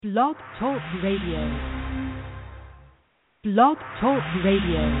Blog Talk Radio. Blog Talk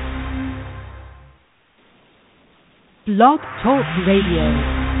Radio. Blog Talk Radio.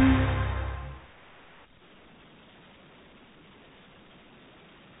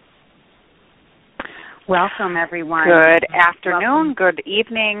 Welcome, everyone. Good afternoon, good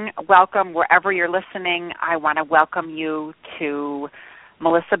evening. Welcome wherever you're listening. I want to welcome you to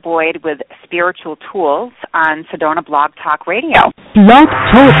Melissa Boyd with Spiritual Tools on Sedona Blog Talk Radio. Blog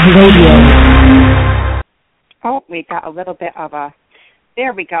Talk Radio. Oh, we got a little bit of a...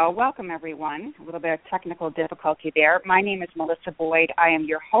 There we go. Welcome, everyone. A little bit of technical difficulty there. My name is Melissa Boyd. I am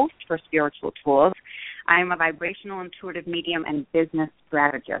your host for Spiritual Tools. I am a vibrational intuitive medium and business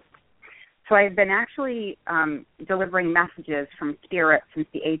strategist. So I've been actually delivering messages from Spirit since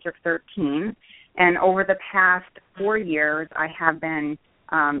the age of 13, and over the past 4 years, I have been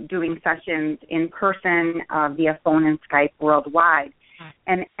doing sessions in person via phone and Skype worldwide.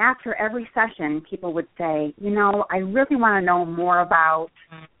 And after every session, people would say, I really want to know more about,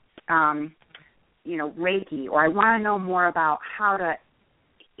 Reiki, or I want to know more about how to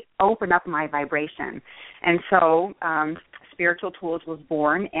open up my vibration. And so Spiritual Tools was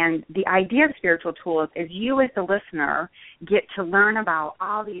born, and the idea of Spiritual Tools is you as the listener get to learn about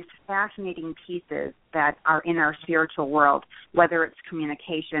all these fascinating pieces that are in our spiritual world, whether it's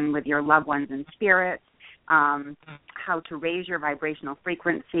communication with your loved ones in spirit, how to raise your vibrational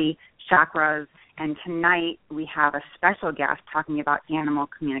frequency, chakras, and tonight we have a special guest talking about animal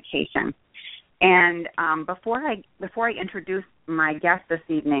communication. And before I introduce my guest this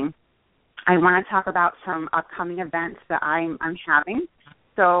evening, I want to talk about some upcoming events that I'm having.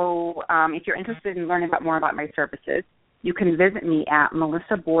 So if you're interested in learning more about my services, you can visit me at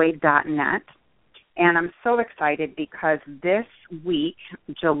melissaboyd.net. And I'm so excited because this week,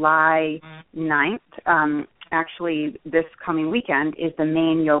 July 9th, actually this coming weekend, is the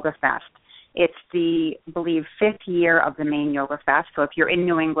Maine Yoga Fest. It's the, I believe, 5th year of the Maine Yoga Fest. So if you're in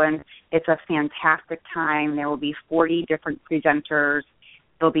New England, it's a fantastic time. There will be 40 different presenters.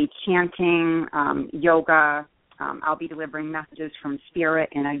 There'll be chanting, yoga. I'll be delivering messages from Spirit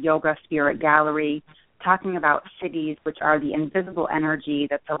in a yoga spirit gallery, talking about cities, which are the invisible energy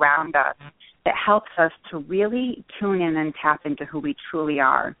that's around us that helps us to really tune in and tap into who we truly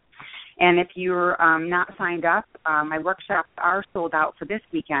are. And if you're not signed up, my workshops are sold out for this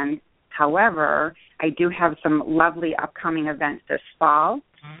weekend. However, I do have some lovely upcoming events this fall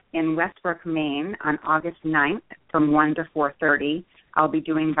in Westbrook, Maine on August 9th from 1 to 4:30. I'll be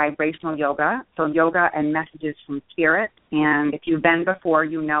doing vibrational yoga, so yoga and messages from Spirit. And if you've been before,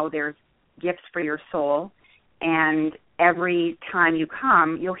 you know there's gifts for your soul. And every time you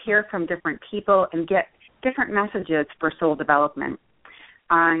come, you'll hear from different people and get different messages for soul development.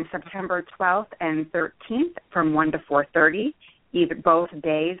 On September 12th and 13th from 1 to 4:30, both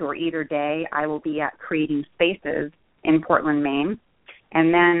days or either day, I will be at Creating Spaces in Portland, Maine.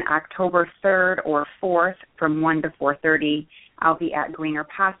 And then October 3rd or 4th from 1 to 4:30, I'll be at Greener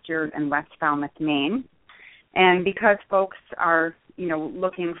Pastures in West Falmouth, Maine. And because folks are,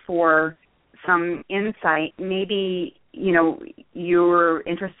 looking for some insight, maybe, you're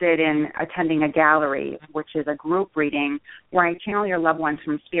interested in attending a gallery, which is a group reading where I channel your loved ones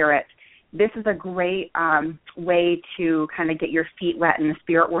from Spirit. This is a great way to kind of get your feet wet in the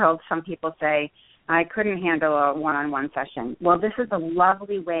spirit world. Some people say, I couldn't handle a one-on-one session. Well, this is a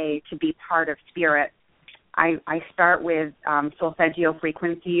lovely way to be part of Spirit. I start with solfeggio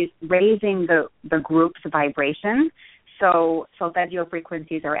frequencies, raising the group's vibration. So solfeggio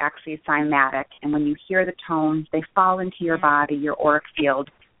frequencies are actually cymatic, and when you hear the tones, they fall into your body, your auric field,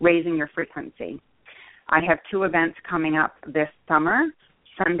 raising your frequency. I have 2 events coming up this summer,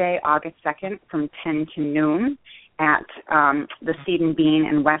 Sunday, August 2nd from 10 to noon at the Seed and Bean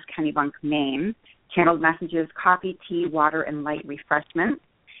in West Kennebunk, Maine. Channeled messages, coffee, tea, water, and light refreshment.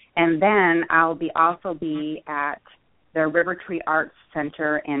 And then I'll also be at the River Tree Arts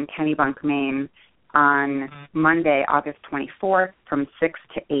Center in Kennebunk, Maine on Monday, August 24th from 6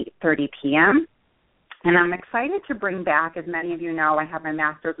 to 8:30 p.m. And I'm excited to bring back, as many of you know, I have my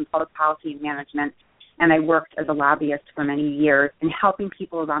master's in public policy and management, and I worked as a lobbyist for many years in helping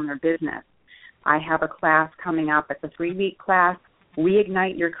people run their business. I have a class coming up. It's a 3-week class,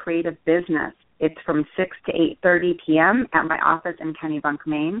 Reignite Your Creative Business. It's from 6 to 8:30 p.m. at my office in Kennebunk,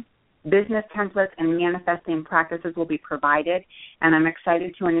 Maine. Business templates and manifesting practices will be provided, and I'm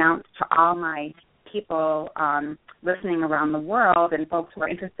excited to announce to all my people listening around the world and folks who are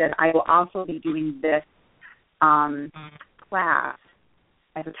interested, I will also be doing this class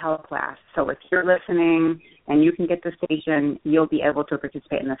as a teleclass. So if you're listening and you can get the station, you'll be able to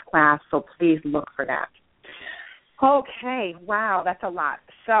participate in this class, so please look for that. Okay, wow, that's a lot.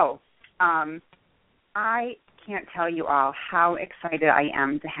 So, I can't tell you all how excited I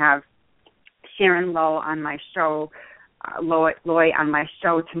am to have Sharon Loy on my show, Loy on my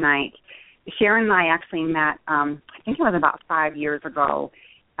show tonight. Sharon and I actually met, I think it was about 5 years ago,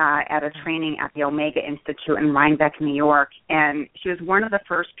 at a training at the Omega Institute in Rhinebeck, New York, and she was one of the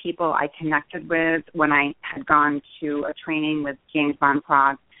first people I connected with when I had gone to a training with James Von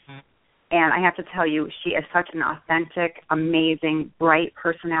Prague. And I have to tell you, she is such an authentic, amazing, bright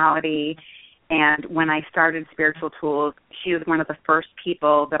personality. And when I started Spiritual Tools, she was one of the first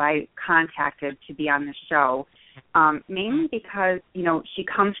people that I contacted to be on the show, mainly because, you know, she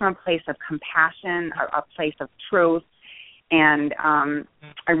comes from a place of compassion, a place of truth, and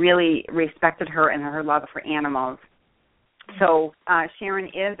I really respected her and her love for animals. So Sharon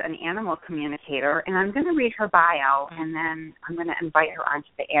is an animal communicator, and I'm going to read her bio, and then I'm going to invite her onto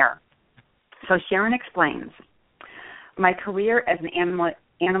the air. So Sharon explains, my career as an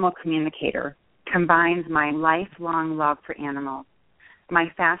animal communicator combines my lifelong love for animals, my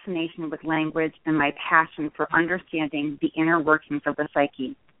fascination with language, and my passion for understanding the inner workings of the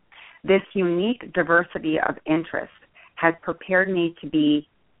psyche. This unique diversity of interests has prepared me to be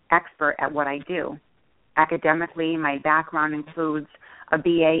expert at what I do. Academically, my background includes a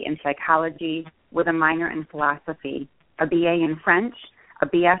BA in psychology with a minor in philosophy, a BA in French, a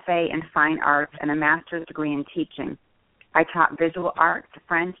BFA in fine arts, and a master's degree in teaching. I taught visual arts,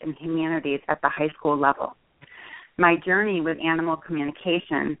 French, and humanities at the high school level. My journey with animal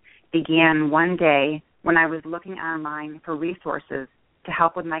communication began one day when I was looking online for resources to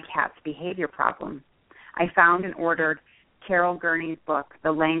help with my cat's behavior problem. I found and ordered Carol Gurney's book,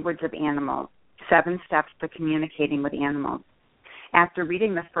 The Language of Animals, 7 Steps to Communicating with Animals. After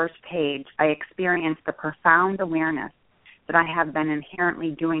reading the first page, I experienced the profound awareness that I have been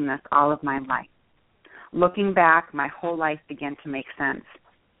inherently doing this all of my life. Looking back, my whole life began to make sense.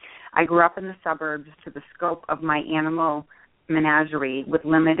 I grew up in the suburbs, so the scope of my animal menagerie was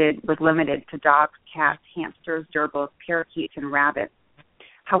limited to dogs, cats, hamsters, gerbils, parakeets, and rabbits.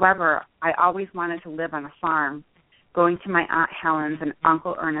 However, I always wanted to live on a farm. Going to my Aunt Helen's and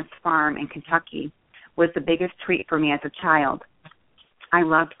Uncle Ernest's farm in Kentucky was the biggest treat for me as a child. I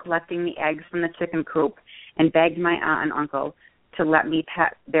loved collecting the eggs from the chicken coop and begged my aunt and uncle to let me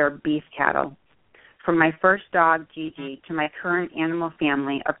pet their beef cattle. From my first dog, Gigi, to my current animal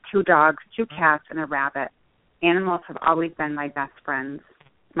family of 2 dogs, 2 cats, and a rabbit, animals have always been my best friends,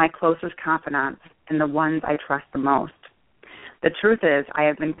 my closest confidants, and the ones I trust the most. The truth is, I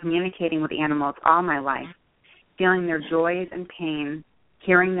have been communicating with animals all my life, feeling their joys and pains,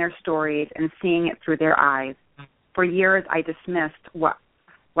 hearing their stories, and seeing it through their eyes. For years, I dismissed what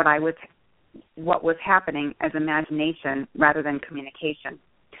was happening as imagination rather than communication.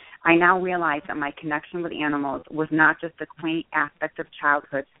 I now realize that my connection with animals was not just a quaint aspect of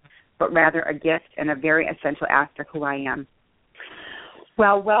childhood, but rather a gift and a very essential aspect of who I am.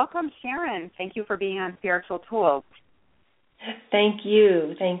 Well, welcome, Sharon. Thank you for being on Spiritual Tools. Thank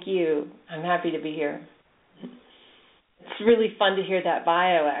you. Thank you. I'm happy to be here. It's really fun to hear that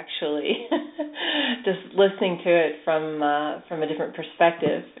bio, actually, just listening to it from a different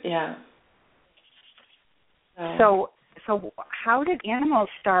perspective. Yeah. So how did animals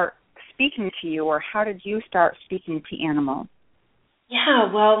start speaking to you, or how did you start speaking to animals?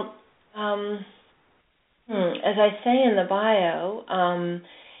 Yeah, well, as I say in the bio,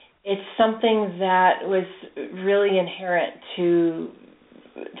 it's something that was really inherent to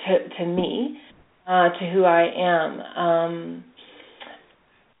me, to who I am.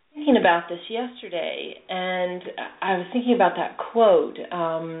 Thinking about this yesterday, and I was thinking about that quote,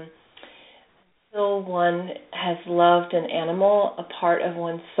 until one has loved an animal, a part of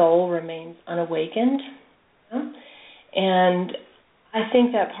one's soul remains unawakened. And I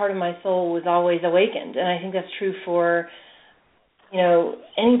think that part of my soul was always awakened, and I think that's true for,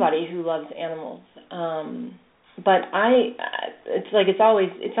 anybody who loves animals. But it's always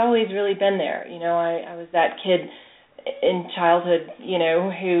really been there. I was that kid in childhood,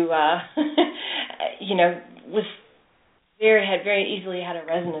 who was very easily had a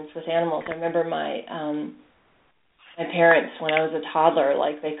resonance with animals. I remember my parents, when I was a toddler,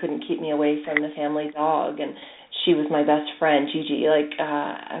 they couldn't keep me away from the family dog, and she was my best friend, Gigi,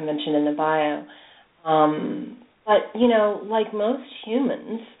 I mentioned in the bio. But like most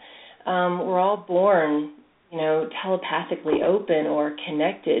humans, we're all born, telepathically open or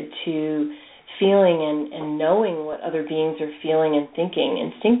connected to feeling and knowing what other beings are feeling and thinking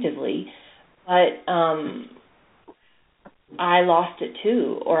instinctively. But I lost it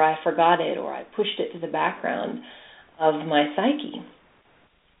too, or I forgot it, or I pushed it to the background of my psyche.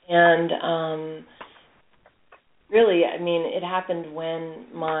 And really, I mean, it happened when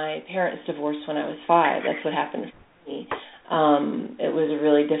my parents divorced when I was 5. That's what happened to me. It was a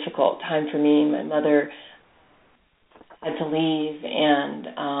really difficult time for me. My mother had to leave and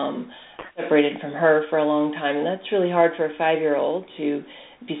separated from her for a long time, and that's really hard for a 5-year-old to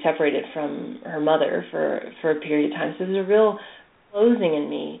be separated from her mother for a period of time. So there's a real closing in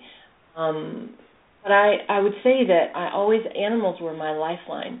me. But I would say that animals were my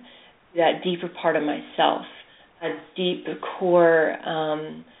lifeline, that deeper part of myself, a deep core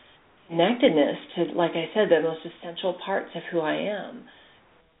connectedness to, like I said, the most essential parts of who I am.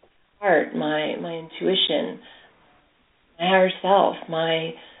 Heart, my intuition, my higher self,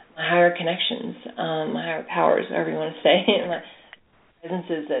 my higher connections, my higher powers, whatever you want to say, my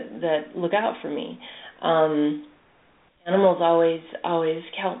presences that look out for me. Animals always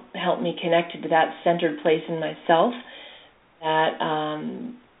help me connected to that centered place in myself. That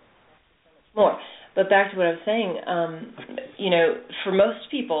more. But back to what I was saying, for most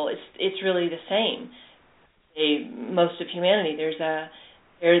people, it's really the same. Most of humanity, there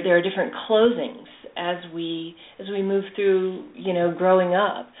are different closings as we move through, growing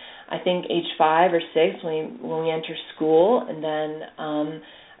up. I think age 5 or 6 when we enter school, and then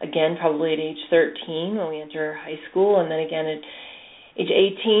again probably at age 13 when we enter high school, and then again at age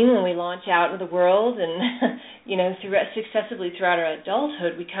 18 when we launch out into the world, and successively throughout our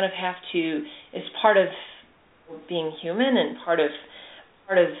adulthood, we kind of have to, as part of being human and part of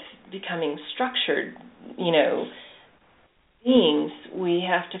becoming structured, beings, we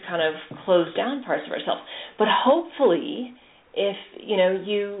have to kind of close down parts of ourselves. But hopefully, if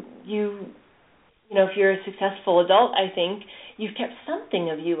if you're a successful adult, I think you've kept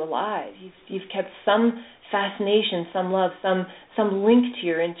something of you alive. You've kept some fascination, some love, some link to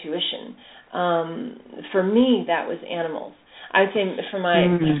your intuition. For me, that was animals. I would say for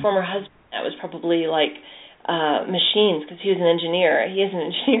my former husband, that was probably like machines, because he was an engineer. He is an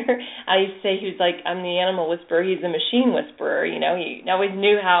engineer. I used to say he was like, I'm the animal whisperer, he's the machine whisperer. He always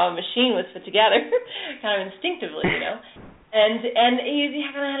knew how a machine was put together, kind of instinctively, And he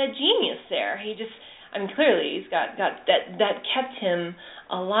kind of had a genius there. Clearly he's got that kept him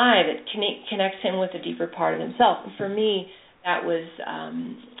alive. It connects him with a deeper part of himself. And for me, that was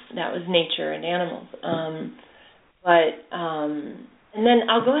nature and animals. And then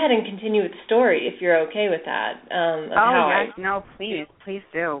I'll go ahead and continue with the story if you're okay with that. Please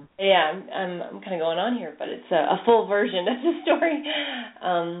do. Yeah, I'm kind of going on here, but it's a full version of the story.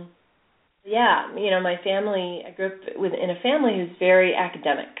 My family, I grew up in a family who's very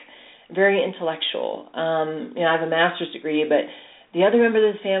academic, very intellectual. I have a master's degree, but the other members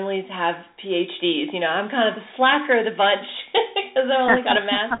of the families have PhDs. I'm kind of the slacker of the bunch because I only got a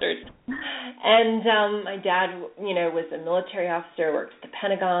master's. And my dad, was a military officer, worked at the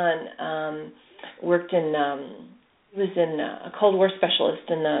Pentagon, he was a Cold War specialist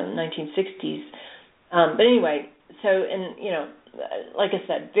in the 1960s. But anyway, like I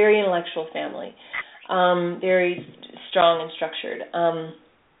said, very intellectual family, very strong and structured.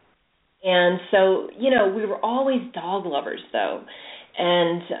 And so, we were always dog lovers, though,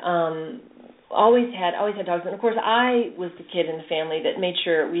 and always had dogs. And, of course, I was the kid in the family that made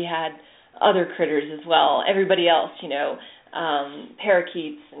sure we had other critters as well, everybody else,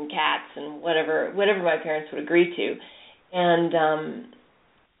 parakeets and cats and whatever my parents would agree to. And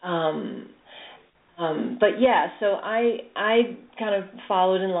so I kind of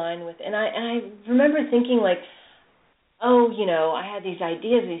followed in line with, and I remember thinking like, I had these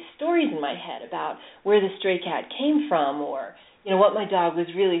ideas, these stories in my head about where the stray cat came from, or what my dog was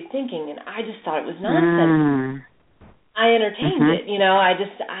really thinking, and I just thought it was nonsense. I entertained it,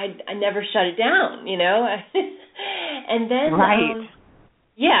 I never shut it down, and then right.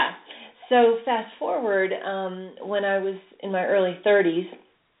 So fast forward, when I was in my early 30s,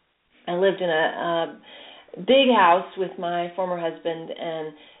 I lived in a big house with my former husband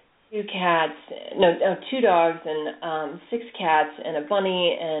and 2 dogs and 6 cats and a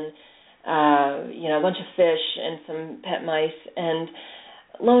bunny and a bunch of fish and some pet mice. And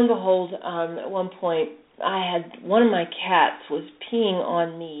lo and behold, at one point, I had one of my cats was peeing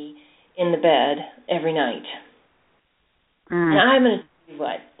on me in the bed every night. And I'm going to tell you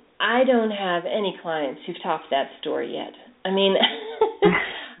what, I don't have any clients who've topped that story yet. I mean,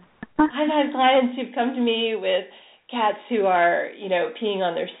 I've had clients who've come to me with cats who are, peeing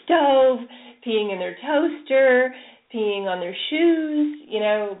on their stove, peeing in their toaster, peeing on their shoes,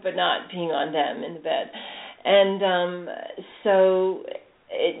 but not peeing on them in the bed. And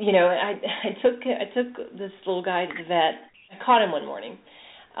I took this little guy to the vet. I caught him one morning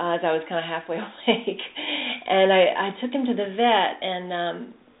as I was kind of halfway awake, and I took him to the vet, and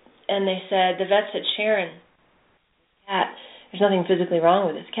the vet said, Sharon, cat, there's nothing physically wrong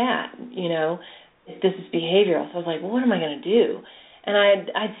with this cat, this is behavioral. So I was like, well, what am I going to do? And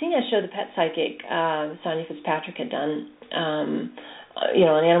I'd seen a show the Pet Psychic Sonia Fitzpatrick had done,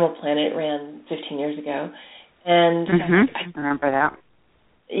 on Animal Planet. It ran 15 years ago. And I remember that.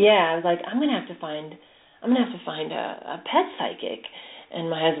 Yeah, I was like, I'm gonna have to find a pet psychic. And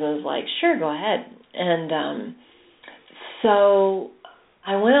my husband was like, sure, go ahead. And so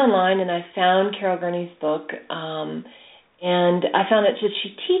I went online and I found Carol Gurney's book, and I found that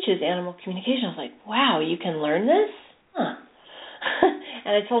she teaches animal communication. I was like, wow, you can learn this? Huh.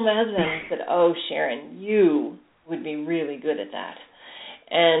 And I told my husband, I said, oh, Sharon, you would be really good at that.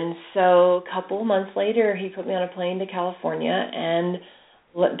 And so a couple months later, he put me on a plane to California, and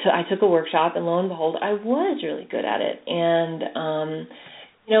I took a workshop, and lo and behold, I was really good at it. And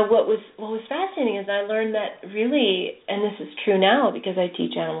what was fascinating is I learned that really, and this is true now because I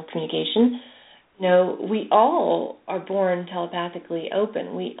teach animal communication, we all are born telepathically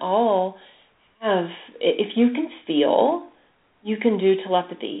open. We all have, if you can feel, you can do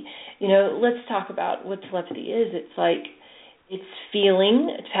telepathy. Let's talk about what telepathy is. It's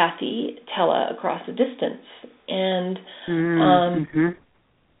feeling, pathy, tele, across a distance. And,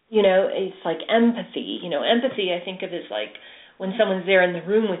 it's like empathy. Empathy I think of as like when someone's there in the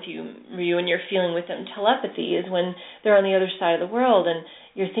room with you and you're feeling with them. Telepathy is when they're on the other side of the world and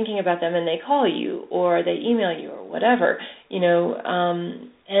you're thinking about them and they call you or they email you or whatever.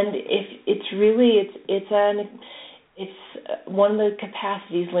 And if it's one of the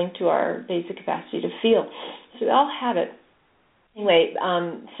capacities linked to our basic capacity to feel. So we all have it. Anyway,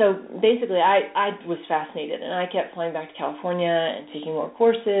 so basically I was fascinated, and I kept flying back to California and taking more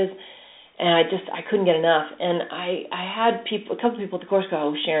courses, and I couldn't get enough. And I had a couple people at the course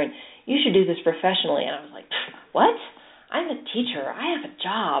go, oh, Sharon, you should do this professionally. And I was like, what? I'm a teacher. I have a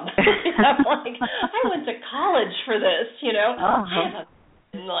job. I'm like, I went to college for this, I have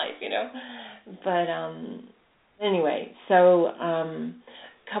a life, But anyway, so a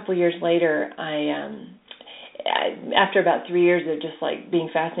couple years later, after about 3 years of just like being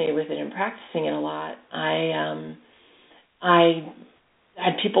fascinated with it and practicing it a lot, I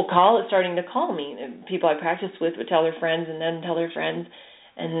had people starting to call me. People I practiced with would tell their friends and then tell their friends,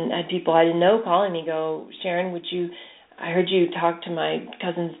 and I had people I didn't know calling me go, Sharon, I heard you talk to my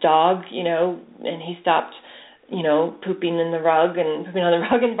cousin's dog, and he stopped, pooping on the rug and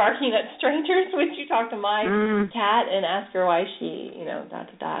barking at strangers. Would you talk to my cat and ask her why she, ...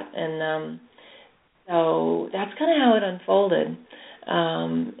 And so that's kind of how it unfolded.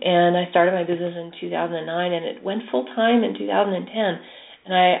 And I started my business in 2009, and it went full time in 2010.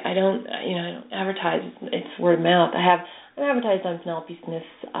 And I don't advertise. It's word of mouth. I'm advertised on Penelope Smith's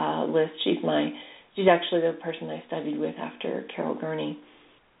list. She's actually the person I studied with after Carol Gurney.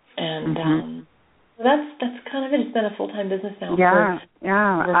 And so that's kind of it. It's been a full time business now. Yeah.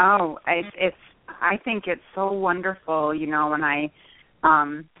 Oh, I think it's so wonderful.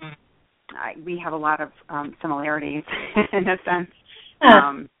 When we have a lot of similarities in a sense,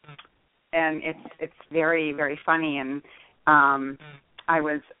 and it's very, very funny. And I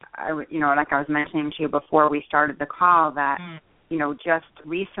was like I was mentioning to you before we started the call that just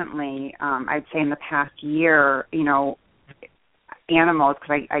recently, I'd say in the past year, animals,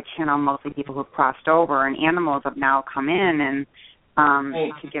 because I channel mostly people who've crossed over, and animals have now come in and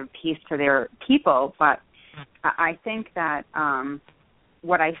to give peace to their people. But I think that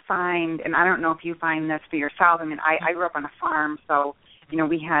what I find, and I don't know if you find this for yourself, I mean, I grew up on a farm, so,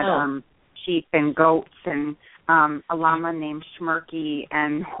 we had sheep and goats and a llama named Schmirky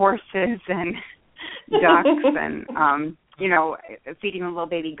and horses and ducks and, feeding the little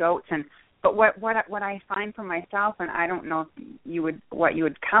baby goats. But what I find for myself, and I don't know if what you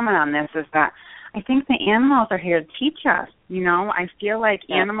would comment on this, is that I think the animals are here to teach us, I feel like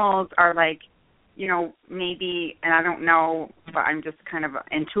animals are like, maybe, and I don't know, but I'm just kind of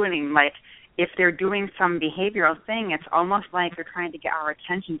intuiting, like, if they're doing some behavioral thing, it's almost like they're trying to get our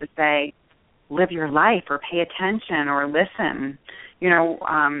attention to say, live your life or pay attention or listen. Do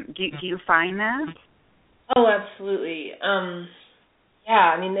you find that? Oh, absolutely. Yeah,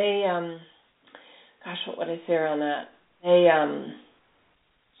 I mean, they, gosh, what would I say around that?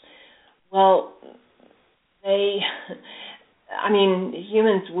 I mean,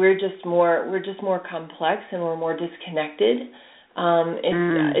 humans, we're just more complex and we're more disconnected.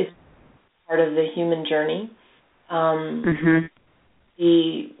 It's part of the human journey.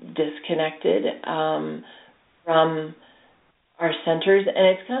 Be disconnected from our centers, and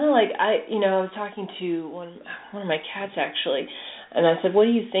it's kind of like I was talking to one of my cats actually, and I said, "What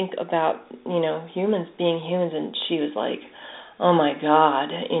do you think about humans being humans?" And she was like, oh my God,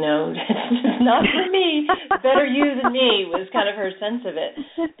 it's not for me. Better you than me was kind of her sense of it,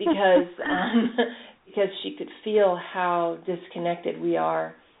 because she could feel how disconnected we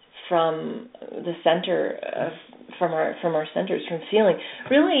are from the center from our centers, from feeling.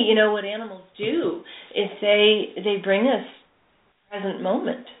 Really, what animals do is they bring us present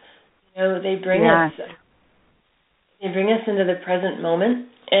moment. They bring us into the present moment,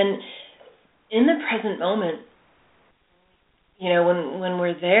 and in the present moment, when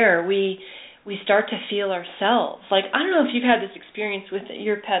we're there, we start to feel ourselves. Like, I don't know if you've had this experience with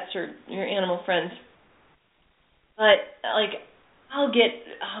your pets or your animal friends, but like, I'll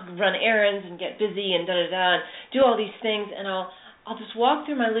run errands and get busy and and do all these things, and I'll just walk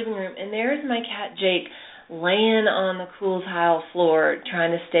through my living room, and there's my cat Jake laying on the cool tile floor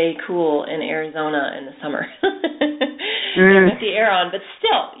trying to stay cool in Arizona in the summer. With the air on, but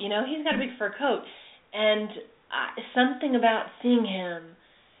still, he's got a big fur coat, and something about seeing him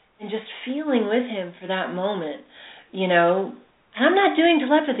and just feeling with him for that moment, and I'm not doing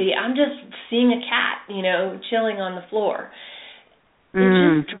telepathy, I'm just seeing a cat, chilling on the floor.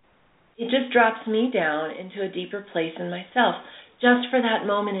 It just drops me down into a deeper place in myself, just for that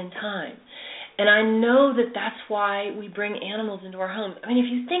moment in time. And I know that that's why we bring animals into our homes. I mean,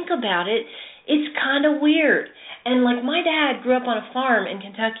 if you think about it, it's kind of weird. And like, my dad grew up on a farm in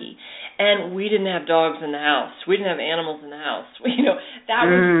Kentucky, and we didn't have dogs in the house. We didn't have animals in the house. That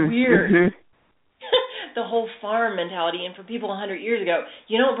was weird. Mm-hmm. The whole farm mentality. And for people 100 years ago,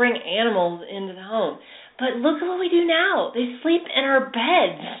 you don't bring animals into the home. But look at what we do now. They sleep in our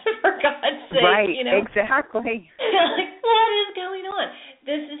beds, for God's sake. Right, exactly. Like, what is going on?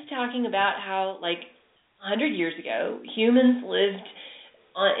 This is talking about how, like, 100 years ago, humans lived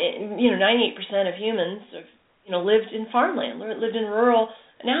on, 98% of humans, lived in farmland, lived in rural.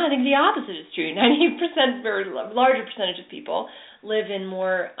 Now I think the opposite is true. 98% or a larger percentage of people live in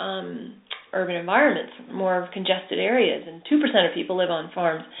more urban environments, more congested areas, and 2% of people live on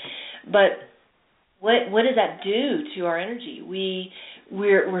farms. But what does that do to our energy?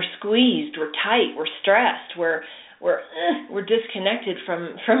 We're squeezed, we're tight, we're stressed, we're disconnected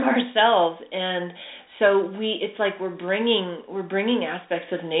from ourselves, and so it's like we're bringing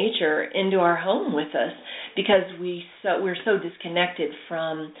aspects of nature into our home with us, because we're so disconnected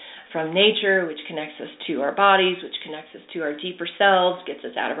from nature, which connects us to our bodies, which connects us to our deeper selves, gets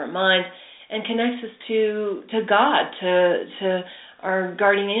us out of our minds, and connects us to God, to our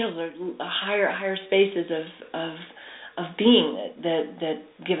guardian angels, or higher spaces of being that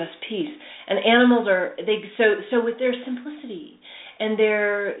give us peace. And animals are so with their simplicity and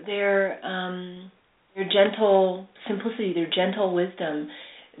their gentle simplicity, their gentle wisdom,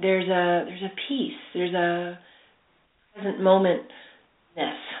 there's a peace, there's a present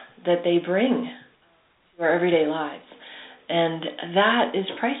momentness that they bring to our everyday lives, and that is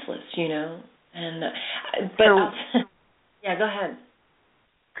priceless, And yeah, go ahead.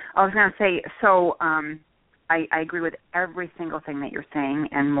 I was going to say, so I agree with every single thing that you're saying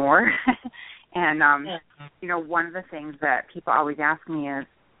and more. And, one of the things that people always ask me is,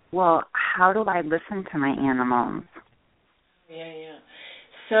 well, how do I listen to my animals? Yeah.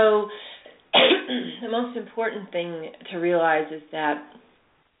 So the most important thing to realize is that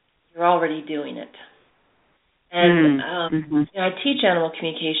you're already doing it. And I teach animal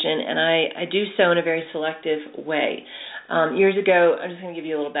communication, and I do so in a very selective way. Years ago, I'm just going to give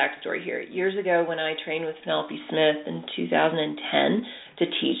you a little backstory here. Years ago, when I trained with Penelope Smith in 2010 to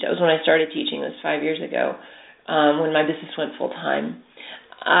teach, that was when I started teaching. It was 5 years ago, when my business went full time.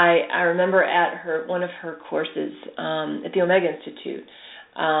 I remember at one of her courses at the Omega Institute,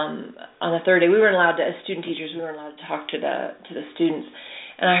 on the third day, we weren't allowed to, as student teachers, we weren't allowed to talk to the students.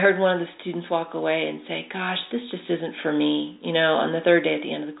 And I heard one of the students walk away and say, gosh, this just isn't for me. On the third day at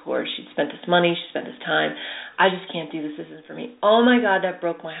the end of the course, she'd spent this money, she spent this time. I just can't do this. This isn't for me. Oh, my God, that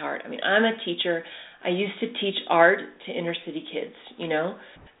broke my heart. I mean, I'm a teacher. I used to teach art to inner city kids,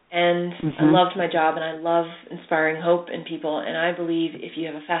 and I loved my job, and I love inspiring hope in people. And I believe if you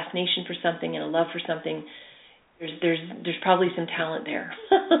have a fascination for something and a love for something, there's probably some talent there.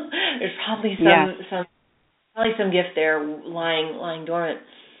 There's probably some gift there lying dormant.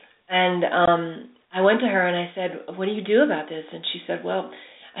 And I went to her and I said, what do you do about this? And she said, well,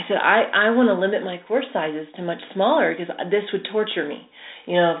 I want to limit my course sizes to much smaller, because this would torture me,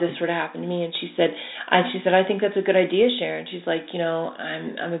 if this were to happen to me. And she said, I think that's a good idea, Sharon. She's like,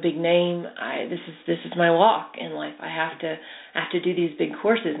 I'm a big name. This is my walk in life. I have to do these big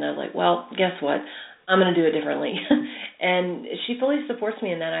courses. And I was like, well, guess what? I'm going to do it differently. And she fully supports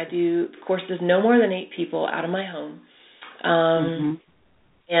me in that. I do courses no more than 8 people out of my home.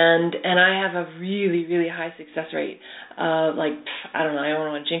 And I have a really, really high success rate. I don't know, I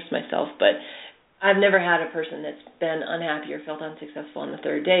don't want to jinx myself, but I've never had a person that's been unhappy or felt unsuccessful on the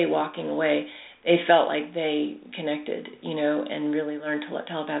third day walking away. They felt like they connected, and really learned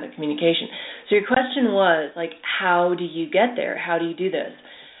telepathic communication. So your question was, how do you get there? How do you do this?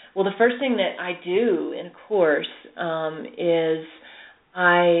 Well, the first thing that I do in a course is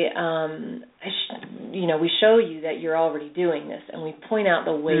we show you that you're already doing this, and we point out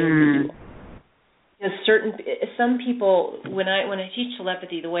the ways to do it. Some people, when I teach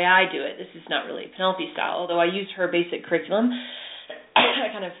telepathy, the way I do it, this is not really Penelope style, although I use her basic curriculum. I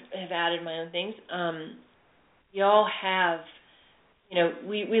kind of have added my own things. We all have,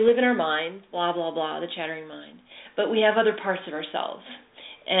 we live in our mind, blah, blah, blah, the chattering mind, but we have other parts of ourselves.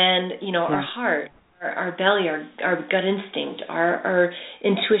 And, our heart, our belly, our gut instinct, our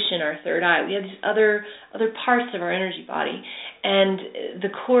intuition, our third eye. We have these other parts of our energy body. And the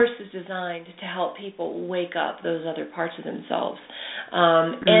course is designed to help people wake up those other parts of themselves.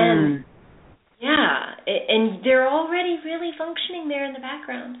 And they're already really functioning there in the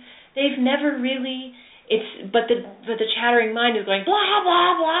background. They've never really, but the chattering mind is going blah,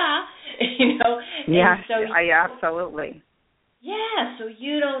 blah, blah, Yeah, so absolutely. Yeah, so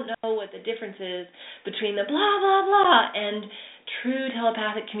you don't know what the difference is between the blah, blah, blah and true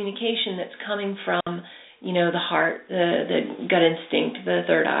telepathic communication that's coming from, the heart, the gut instinct, the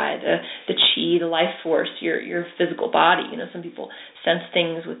third eye, the chi, the life force, your physical body. Some people sense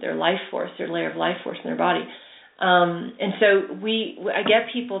things with their life force, their layer of life force in their body. And so I get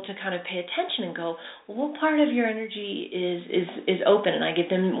people to kind of pay attention and go, well, what part of your energy is open? And I give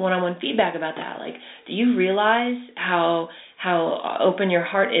them one-on-one feedback about that. Like, do you realize how open your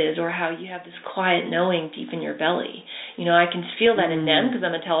heart is, or how you have this quiet knowing deep in your belly? I can feel that in them because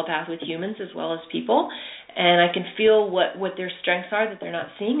I'm a telepath with humans as well as people, and I can feel what their strengths are that they're not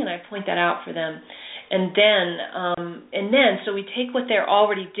seeing, and I point that out for them. And then so we take what they're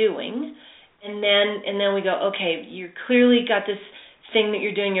already doing, and then we go, okay, you clearly got this thing that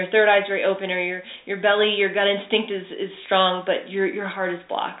you're doing. Your third eye's very open, or your belly, your gut instinct is strong, but your heart is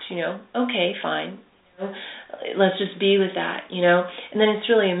blocked. Okay, fine. Let's just be with that. And then it's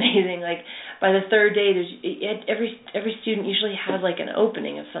really amazing. Like, by the third day, there's every student usually has like an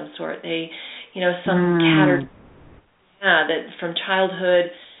opening of some sort. They, some tattered, that from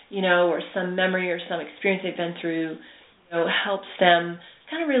childhood, or some memory or some experience they've been through, helps them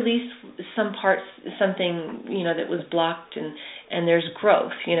kind of release some parts, something, that was blocked, and there's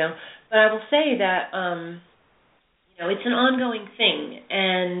growth, But I will say that, it's an ongoing thing,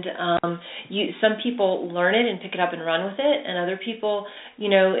 and some people learn it and pick it up and run with it, and other people,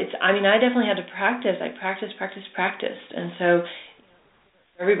 I definitely had to practice. I practiced, and so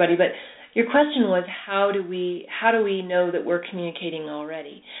for everybody. But your question was, how do we know that we're communicating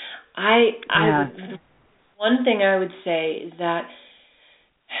already? One thing I would say is that,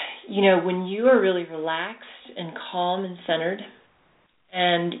 when you are really relaxed and calm and centered,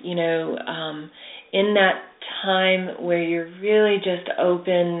 and in that time where you're really just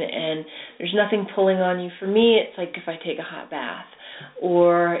open and there's nothing pulling on you. For me, it's like if I take a hot bath,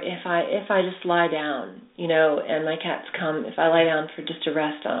 or if I just lie down, and my cats come. If I lie down for just a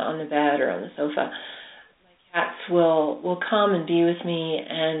rest on the bed or on the sofa, my cats will come and be with me,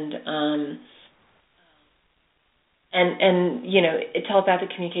 and telepathic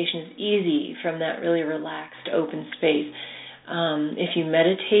communication is easy from that really relaxed, open space. If you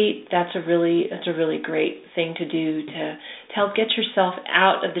meditate, that's a really great thing to do to help get yourself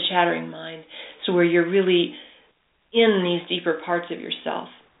out of the chattering mind, so where you're really in these deeper parts of yourself,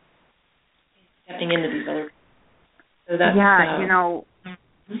 stepping into these other. So that's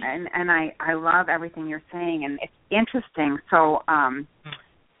and I love everything you're saying, and it's interesting. So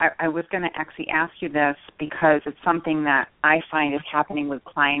I was going to actually ask you this because it's something that I find is happening with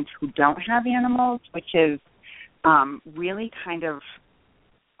clients who don't have animals, which is really kind of,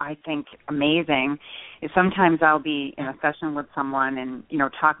 I think, amazing. Is sometimes I'll be in a session with someone and,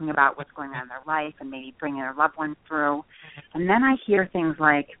 talking about what's going on in their life and maybe bringing their loved one through. And then I hear things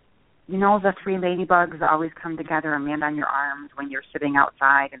like, the three ladybugs that always come together and land on your arms when you're sitting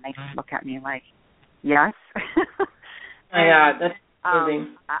outside, and they just look at me like, yes. Yeah, that's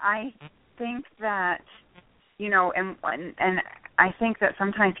amazing. I think that, and I think that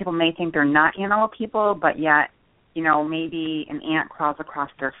sometimes people may think they're not animal people, but yet, maybe an ant crawls across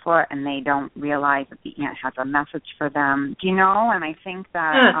their foot and they don't realize that the ant has a message for them. Do you know? And I think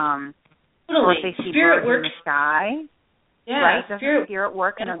that totally. or if they see birds in the sky, right? Does spirit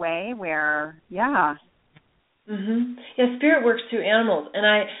work in a way where, spirit works through animals, and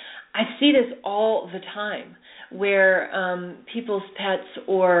I see this all the time. where people's pets,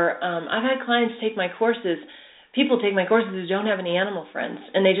 or I've had clients take my courses. People take my courses who don't have any animal friends,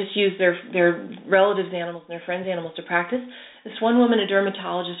 and they just use their relatives' animals and their friends' animals to practice. This one woman, a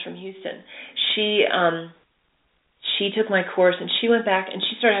dermatologist from Houston, she took my course, and she went back and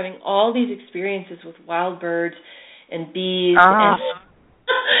she started having all these experiences with wild birds and bees, and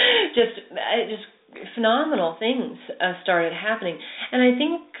just phenomenal things started happening. And I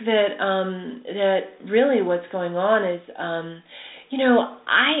think that really what's going on is,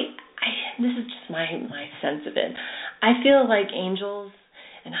 this is just my sense of it. I feel like angels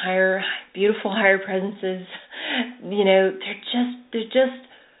and beautiful higher presences,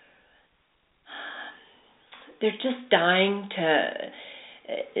 they're just dying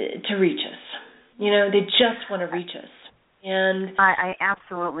to reach us. They just want to reach us. And I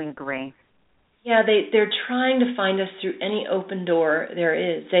absolutely agree. Yeah, they're trying to find us through any open door there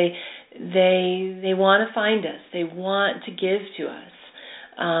is. They want to find us. They want to give to us.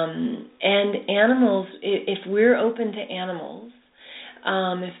 And animals, if we're open to animals,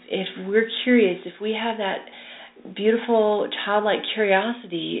 if we're curious, if we have that beautiful childlike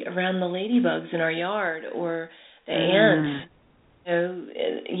curiosity around the ladybugs in our yard or the ants,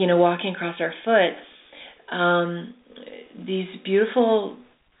 walking across our foot, these beautiful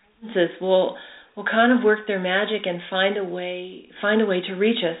presences will kind of work their magic and find a way to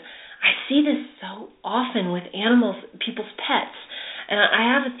reach us. I see this so often with animals, people's pets. And I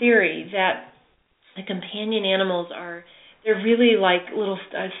have a theory that the companion animals they're really like little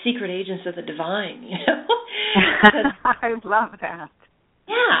secret agents of the divine, I love that.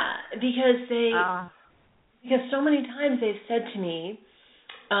 Yeah, because because so many times they've said to me,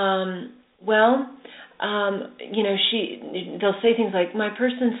 they'll say things like, my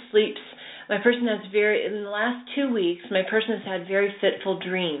person in the last 2 weeks, my person has had very fitful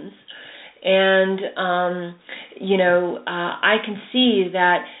dreams. And, I can see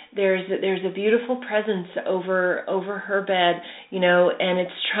that there's a beautiful presence over her bed, and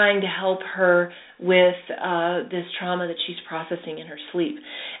it's trying to help her with this trauma that she's processing in her sleep.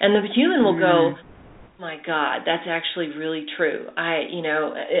 And the human will go, my God, that's actually really true. But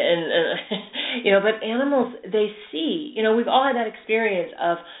animals, they see, we've all had that experience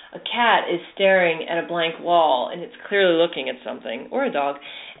of a cat is staring at a blank wall and it's clearly looking at something, or a dog,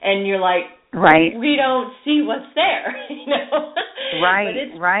 and you're like, right, we don't see what's there,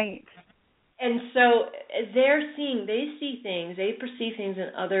 Right. And so they see things, they perceive things in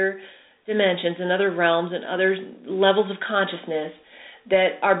other dimensions, in other realms, in other levels of consciousness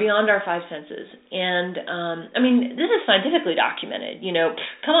that are beyond our five senses. And, this is scientifically documented,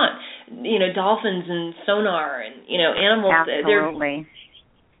 come on, dolphins and sonar and, animals. Absolutely.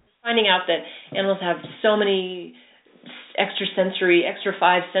 They're finding out that animals have so many extra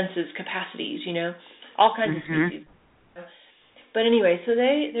five senses capacities, all kinds of species. But anyway, so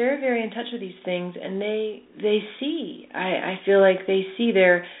they're very in touch with these things, and they see. I feel like they see.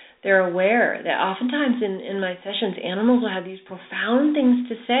 They're aware that oftentimes in my sessions, animals will have these profound things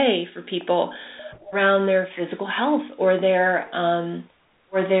to say for people around their physical health or their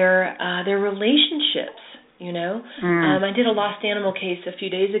relationships. I did a lost animal case a few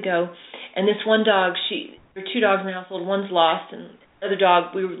days ago, and this one dog, there are two dogs in the household. One's lost, and the other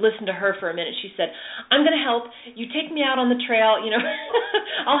dog, we listened to her for a minute. She said, I'm going to help. You take me out on the trail,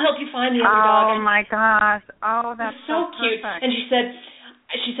 I'll help you find the other dog. Oh, my gosh. Oh, that's so cute. Perfect. And she said,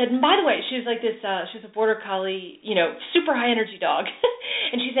 and by the way, she was like this, she's a border collie, super high energy dog.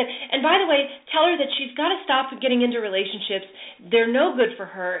 And she said, and by the way, tell her that she's got to stop getting into relationships. They're no good for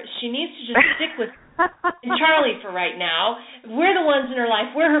her. She needs to just stick with Charlie for right now. We're the ones in her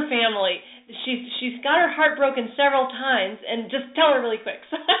life. We're her family. She's got her heart broken several times, and just tell her really quick.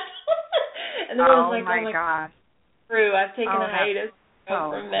 And the woman's like, oh my gosh. True, I've taken a hiatus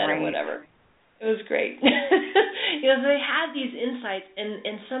from men or whatever. It was great. So they have these insights,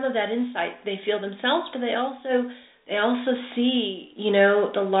 and some of that insight they feel themselves, but they also see,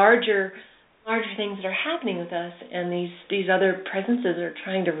 the larger things that are happening with us, and these other presences are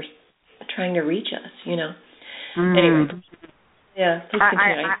trying to reach us, Anyway, yeah.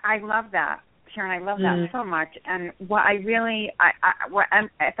 I love that, Sharon. I love that so much. And what if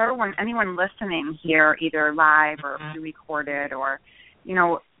anyone listening here, either live or pre-recorded, or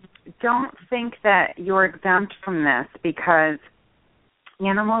don't think that you're exempt from this, because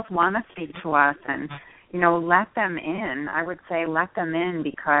animals want to speak to us, and let them in. I would say let them in,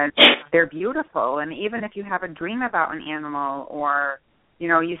 because they're beautiful. And even if you have a dream about an animal, or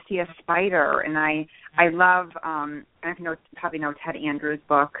you see a spider, and I love, I you probably know Ted Andrews'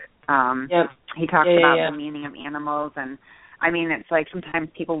 book. He talks about the meaning of animals, and I mean, it's like sometimes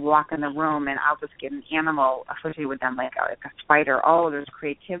people walk in the room and I'll just get an animal associated with them, like a spider. Oh, there's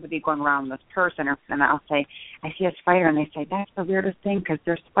creativity going around this person. And I'll say, I see a spider, and they say, that's the weirdest thing because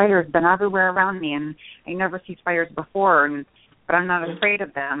there's spiders been everywhere around me, and I never see spiders before, but I'm not afraid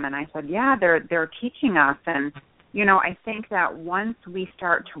of them. And I said, yeah, they're teaching us. And, you know, I think that once we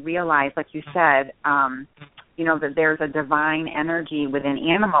start to realize, like you said, you know, that there's a divine energy within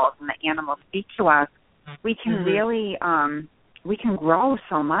animals and the animals speak to us, we can really we can grow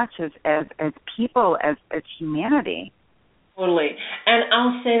so much as people, as humanity. Totally. And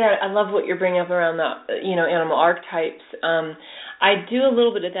I'll say that I love what you're bringing up around the, you know, animal archetypes. I do a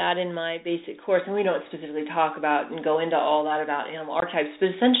little bit of that in my basic course, and we don't specifically talk about and go into all that about animal archetypes, but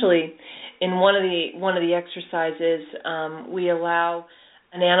essentially in one of the exercises, we allow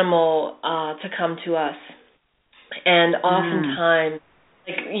an animal to come to us. And oftentimes,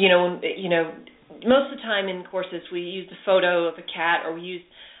 like, you know, most of the time in courses we use a photo of a cat, or we use,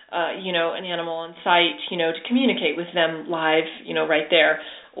 you know, an animal on site, you know, to communicate with them live, you know, right there,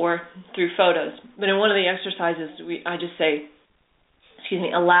 or through photos. But in one of the exercises, I just say,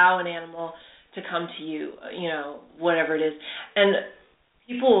 allow an animal to come to you, you know, whatever it is. And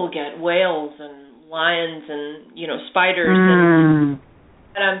people will get whales and lions and, you know, spiders. And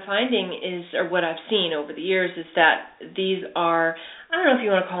what I'm finding is, or what I've seen over the years, is that these are, I don't know if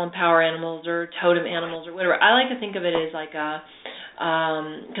you want to call them power animals or totem animals or whatever. I like to think of it as like a,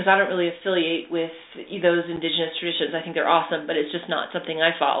 because I don't really affiliate with those indigenous traditions. I think they're awesome, but it's just not something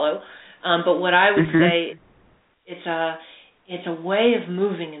I follow. But what I would say, it's a way of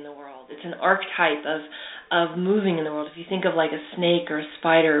moving in the world. It's an archetype of moving in the world. If you think of like a snake or a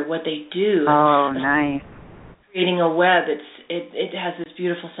spider, what they do. Oh, nice. Creating a web. It has this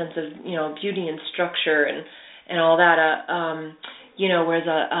beautiful sense of, you know, beauty and structure and all that. You know, whereas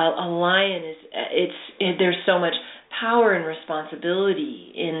a lion there's so much power and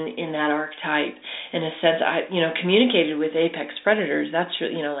responsibility in that archetype. In a sense, I communicated with apex predators. That's,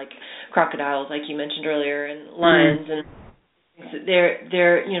 you know, like crocodiles, like you mentioned earlier, and lions, and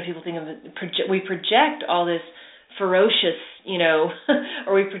they're you know, people think of we project all this ferocious, you know,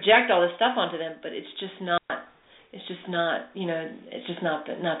 or we project all this stuff onto them, but it's just not, you know, it's just not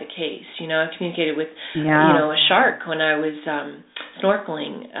the case. You know, I communicated with, you know, a shark when I was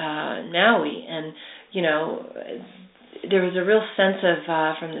snorkeling Maui, and, you know, there was a real sense of,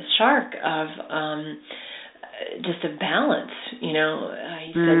 from the shark, of just a balance, you know.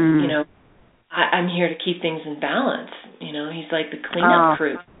 He said, you know, I'm here to keep things in balance. You know, he's like the cleanup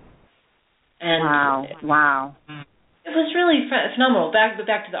crew. And wow. It was really phenomenal. Back to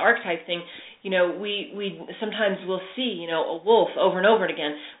the archetype thing. You know, we sometimes will see, you know, a wolf over and over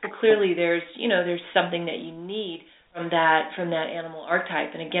again. Well, clearly there's something that you need from that animal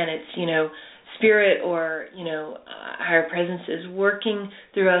archetype. And again, it's, you know, spirit or, you know, higher presence is working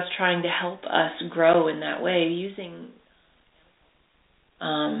through us, trying to help us grow in that way using.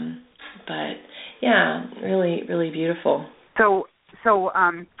 But yeah, really, really beautiful. So,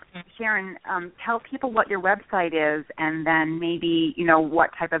 Sharon, tell people what your website is, and then maybe, you know,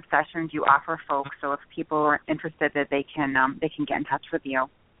 what type of sessions you offer folks. So if people are interested, that they can get in touch with you.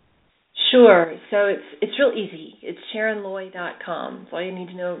 Sure. So it's real easy. It's SharonLoy.com. So all you need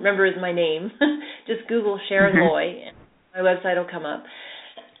to know, remember, is my name. Just Google Sharon Loy, and my website will come up.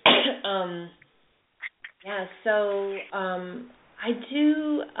 So I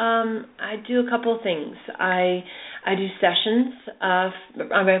do a couple of things. I do sessions.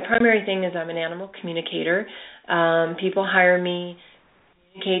 My primary thing is I'm an animal communicator. People hire me to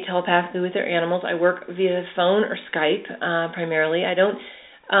communicate telepathically with their animals. I work via phone or Skype primarily. I don't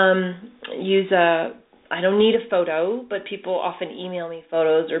I don't need a photo, but people often email me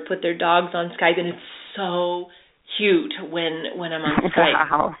photos or put their dogs on Skype, and it's so cute when I'm on Skype.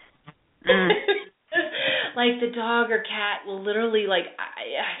 Wow. Like the dog or cat will literally, like,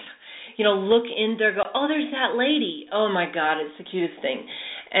 you know, look in there, go, oh, there's that lady. Oh my God, it's the cutest thing,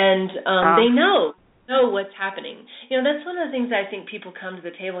 and they know what's happening. You know, that's one of the things I think people come to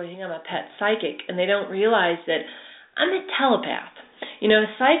the table and think I'm a pet psychic, and they don't realize that I'm a telepath. You know,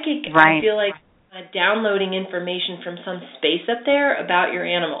 psychic, right. I feel like downloading information from some space up there about your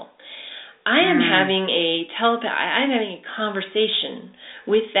animal. I am having I'm having a conversation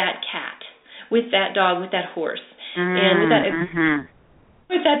with that cat, with that dog, with that horse, and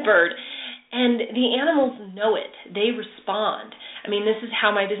with that bird. And the animals know it. They respond. I mean, this is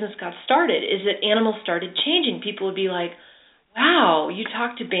how my business got started, is that animals started changing. People would be like, wow, you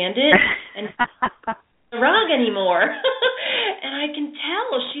talk to Bandit and the rug anymore. And I can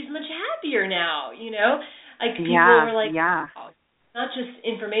tell she's much happier now, you know? Like, people were like, oh, not just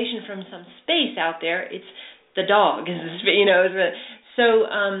information from some space out there, it's the dog is so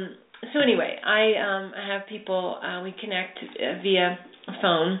anyway, I have people, we connect via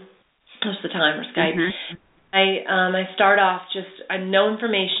phone most of the time, or Skype. Mm-hmm. I start off I know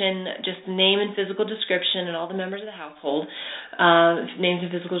information, just name and physical description and all the members of the household, names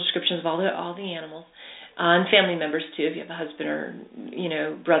and physical descriptions of all the animals, and family members too, if you have a husband or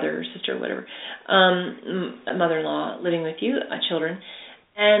brother or sister or whatever, a mother-in-law living with you, children,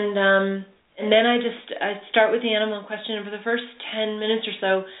 and then I start with the animal in question, and for the first 10 minutes or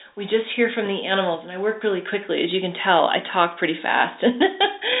so, we just hear from the animals, and I work really quickly. As you can tell, I talk pretty fast,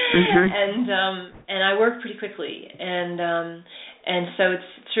 mm-hmm. and I work pretty quickly, and so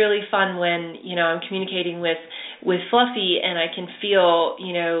it's really fun when I'm communicating with Fluffy, and I can feel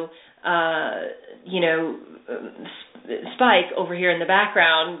Spike over here in the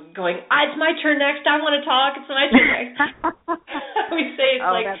background going, it's my turn next, I want to talk, it's my turn next. We say it's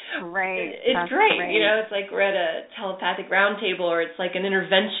that's great. It's great. It's like we're at a telepathic round table, or it's like an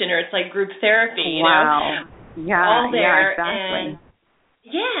intervention, or it's like group therapy, Wow. Yeah, all there. Yeah, exactly.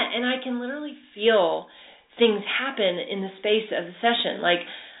 And I can literally feel things happen in the space of the session. Like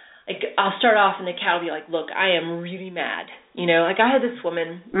I'll start off and the cat will be like, look, I am really mad. Like I had this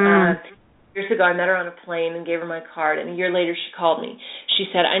woman, years ago, I met her on a plane and gave her my card, and a year later she called me. She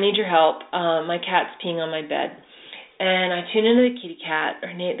said, I need your help. My cat's peeing on my bed. And I tuned into the kitty cat.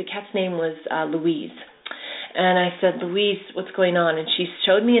 The cat's name was Louise. And I said, Louise, what's going on? And she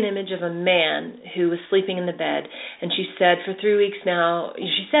showed me an image of a man who was sleeping in the bed. And she said, for 3 weeks now,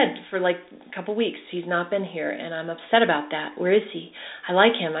 for like a couple weeks, he's not been here, and I'm upset about that. Where is he? I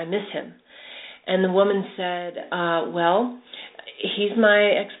like him. I miss him. And the woman said, well, he's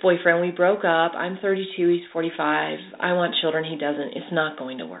my ex-boyfriend. We broke up. I'm 32. He's 45. I want children. He doesn't. It's not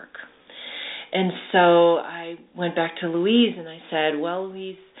going to work. And so I went back to Louise and I said, well,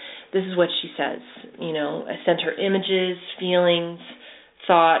 Louise, this is what she says. I sent her images, feelings,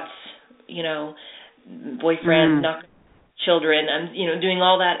 thoughts, boyfriend, not children. I'm, doing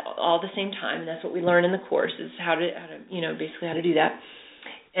all that all at the same time. And that's what we learn in the course, is how to basically how to do that.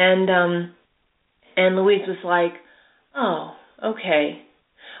 And Louise was like, oh, okay.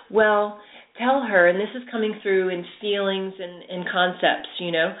 Well, tell her, and this is coming through in feelings and concepts,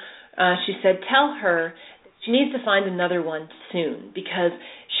 she said, tell her that she needs to find another one soon, because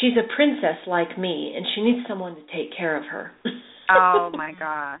she's a princess like me, and she needs someone to take care of her. Oh, my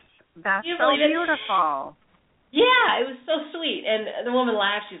gosh. That's so beautiful. Yeah, it was so sweet. And the woman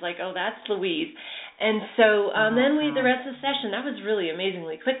laughed. She's like, oh, that's Louise. And so then the rest of the session, that was really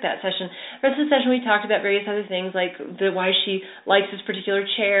amazingly quick, that session. The rest of the session we talked about various other things, like why she likes this particular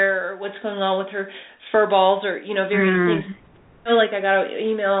chair, or what's going on with her fur balls, or, various things. Like I got an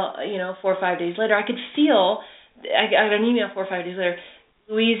email, 4 or 5 days later. I could feel, I got an email 4 or 5 days later,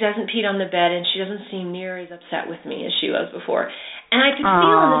 Louise hasn't peed on the bed, and she doesn't seem near as upset with me as she was before. And I could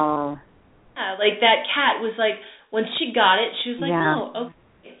feel like that cat was like, when she got it, she was like, oh,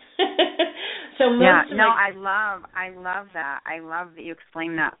 okay. So I love that. I love that you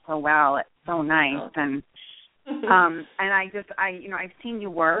explained that so well. It's so nice. And I've seen you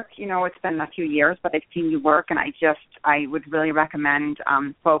work. It's been a few years, but I've seen you work, and I would really recommend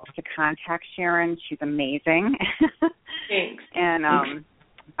folks to contact Sharon. She's amazing. Thanks. And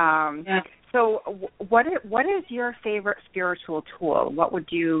so what is your favorite spiritual tool? What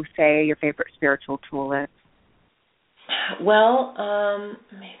would you say your favorite spiritual tool is? Well,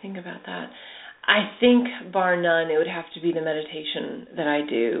 let me think about that. I think, bar none, it would have to be the meditation that I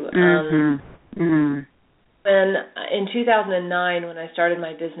do. When in 2009, when I started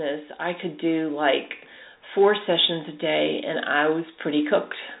my business, I could do like 4 sessions a day, and I was pretty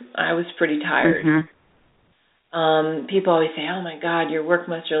cooked. I was pretty tired. People always say, oh, my God, your work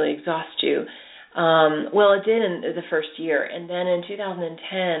must really exhaust you. Well, it did in the first year. And then in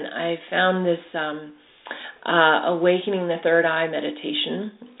 2010, I found this Awakening the Third Eye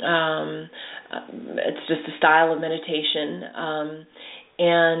meditation. It's just a style of meditation.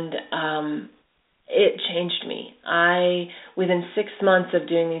 And it changed me. Within 6 months of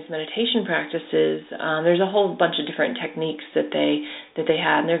doing these meditation practices, there's a whole bunch of different techniques that they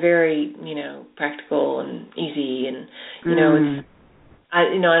have, and they're very, practical and easy, and it's,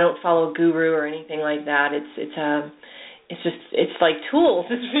 I don't follow a guru or anything like that. It's like tools.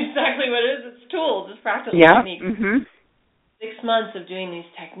 It's exactly what it is. It's tools. It's practical techniques. 6 months of doing these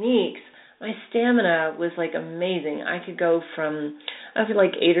techniques, my stamina was like amazing. I could go from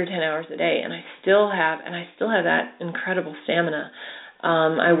like 8 or 10 hours a day, and I still have that incredible stamina.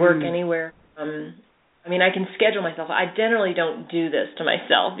 I work anywhere from, I can schedule myself. I generally don't do this to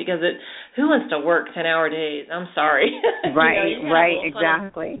myself, because who wants to work 10-hour days? I'm sorry. Right,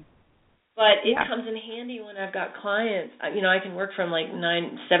 exactly. But it comes in handy when I've got clients. I can work from like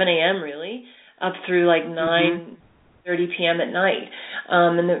 7 a.m. really up through like 9:30 p.m. at night.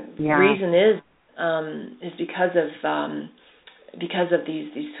 And the reason is because of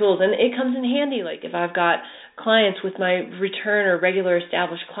these tools. And it comes in handy, like if I've got clients with my return or regular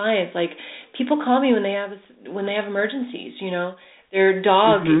established clients, like people call me when they have emergencies, their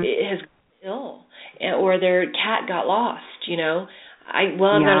dog has gotten ill or their cat got lost, I've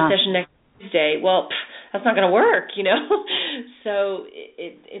got a session next Tuesday. Well, that's not going to work, So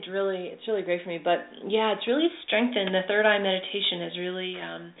it's really great for me. But yeah, it's really strengthened. The third eye meditation is really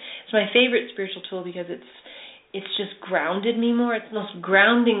it's my favorite spiritual tool because it's just grounded me more. It's the most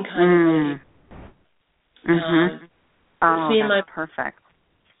grounding kind of thing. That's perfect.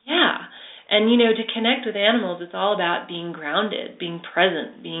 Yeah. And, to connect with animals, it's all about being grounded, being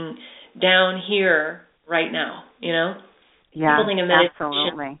present, being down here right now, Yeah, people think of meditation,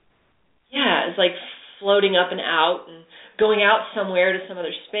 absolutely. Yeah, it's like floating up and out and going out somewhere to some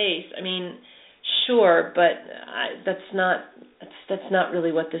other space. I mean, sure, but that's not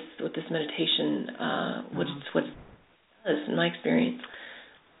really what this Mm-hmm. meditation what it does in my experience.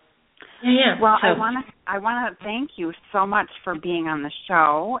 Yeah. Well, so I want to thank you so much for being on the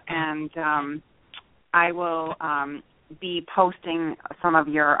show, and I will be posting some of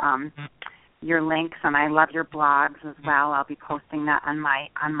your links, and I love your blogs as well. I'll be posting that on my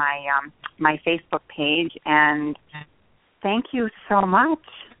Facebook page, and thank you so much.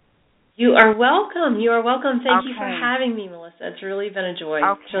 You are welcome. Thank you for having me, Melissa. It's really been a joy.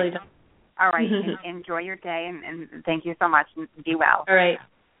 Okay. It's really been. All right. Enjoy your day, and thank you so much. Be well. All right.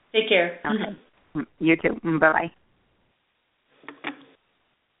 Take care. Okay. You too. Bye-bye.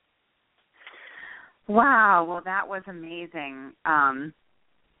 Wow. Well, that was amazing.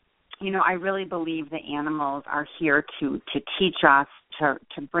 I really believe the animals are here to teach us, to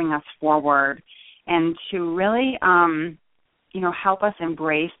bring us forward, and to really, help us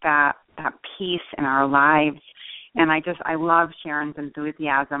embrace that peace in our lives. And I love Sharon's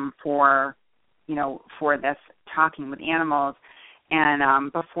enthusiasm for this talking with animals.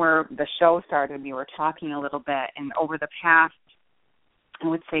 And before the show started, we were talking a little bit, and over the past, I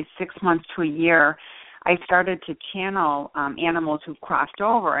would say 6 months to a year, I started to channel animals who've crossed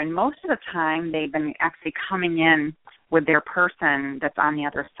over, and most of the time they've been actually coming in with their person that's on the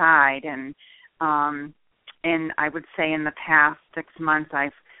other side. And I would say in the past 6 months,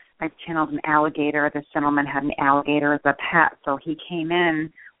 I've channeled an alligator. This gentleman had an alligator as a pet, so he came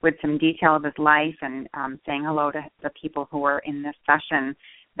in with some detail of his life and saying hello to the people who were in this session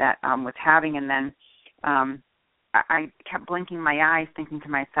that was having. And then I kept blinking my eyes, thinking to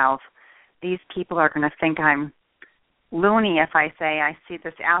myself, these people are going to think I'm loony if I say I see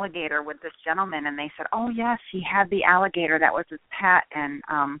this alligator with this gentleman. And they said, oh, yes, he had the alligator. That was his pet. And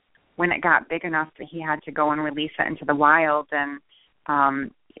when it got big enough that he had to go and release it into the wild, and,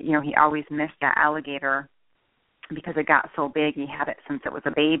 he always missed that alligator because it got so big. He had it since it was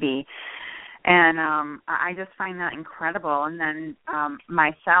a baby. And I just find that incredible. And then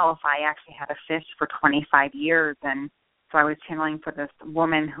myself, I actually had a fish for 25 years, and so I was channeling for this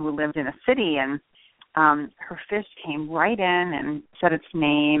woman who lived in a city, and her fish came right in and said its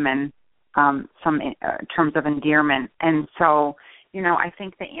name and some terms of endearment. And so, I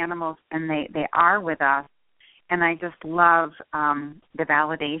think the animals, and they are with us, and I just love the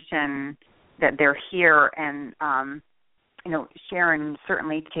validation that they're here. And, Sharon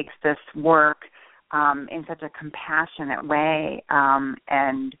certainly takes this work in such a compassionate way. So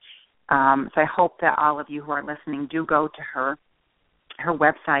I hope that all of you who are listening do go to her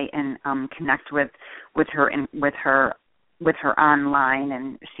website and connect with her and with her online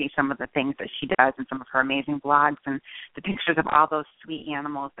and see some of the things that she does and some of her amazing blogs and the pictures of all those sweet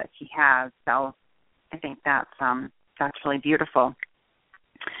animals that she has. So I think that's really beautiful.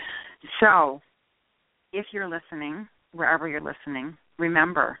 So if you're listening, wherever you're listening,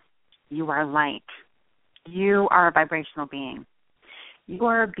 remember, you are light. You are a vibrational being. You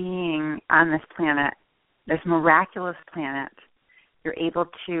are a being on this planet, this miraculous planet. You're able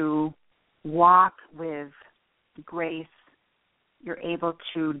to walk with grace. You're able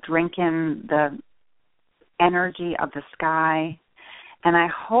to drink in the energy of the sky. And I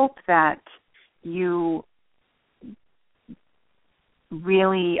hope that you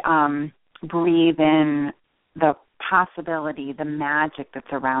really breathe in the possibility, the magic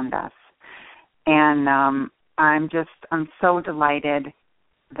that's around us. And I'm so delighted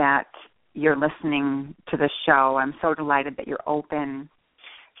that you're listening to the show. I'm so delighted that you're open.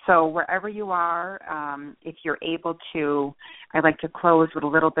 So wherever you are, if you're able to, I'd like to close with a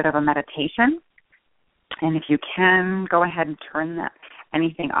little bit of a meditation. And if you can, go ahead and turn that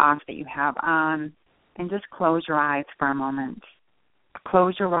anything off that you have on, and just close your eyes for a moment.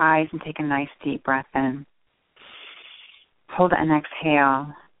 Close your eyes and take a nice deep breath in. Hold an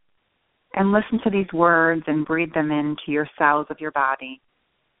exhale. And listen to these words and breathe them into your cells of your body.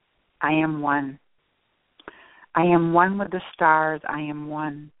 I am one. I am one with the stars. I am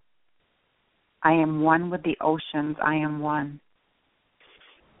one. I am one with the oceans. I am one.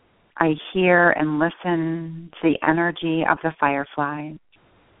 I hear and listen to the energy of the fireflies.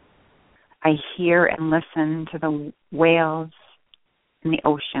 I hear and listen to the whales in the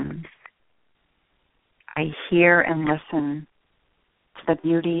ocean. I hear and listen to the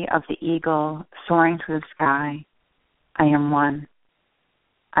beauty of the eagle soaring through the sky. I am one.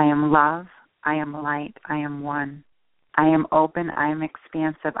 I am love. I am light. I am one. I am open. I am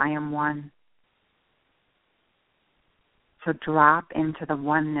expansive. I am one. So drop into the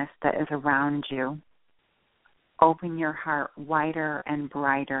oneness that is around you. Open your heart wider and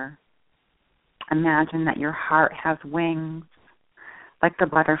brighter. Imagine that your heart has wings like the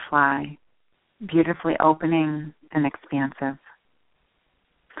butterfly, beautifully opening and expansive.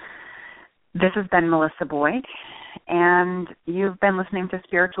 This has been Melissa Boyd, and you've been listening to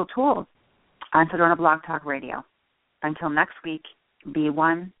Spiritual Tools on Sedona Blog Talk Radio. Until next week, be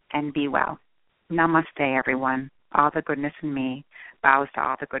one and be well. Namaste, everyone. All the goodness in me bows to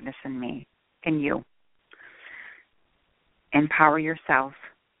all the goodness in me, in you. Empower yourself,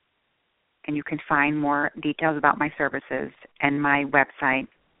 and you can find more details about my services and my website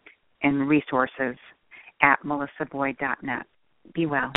and resources at melissaboyd.net. Be well.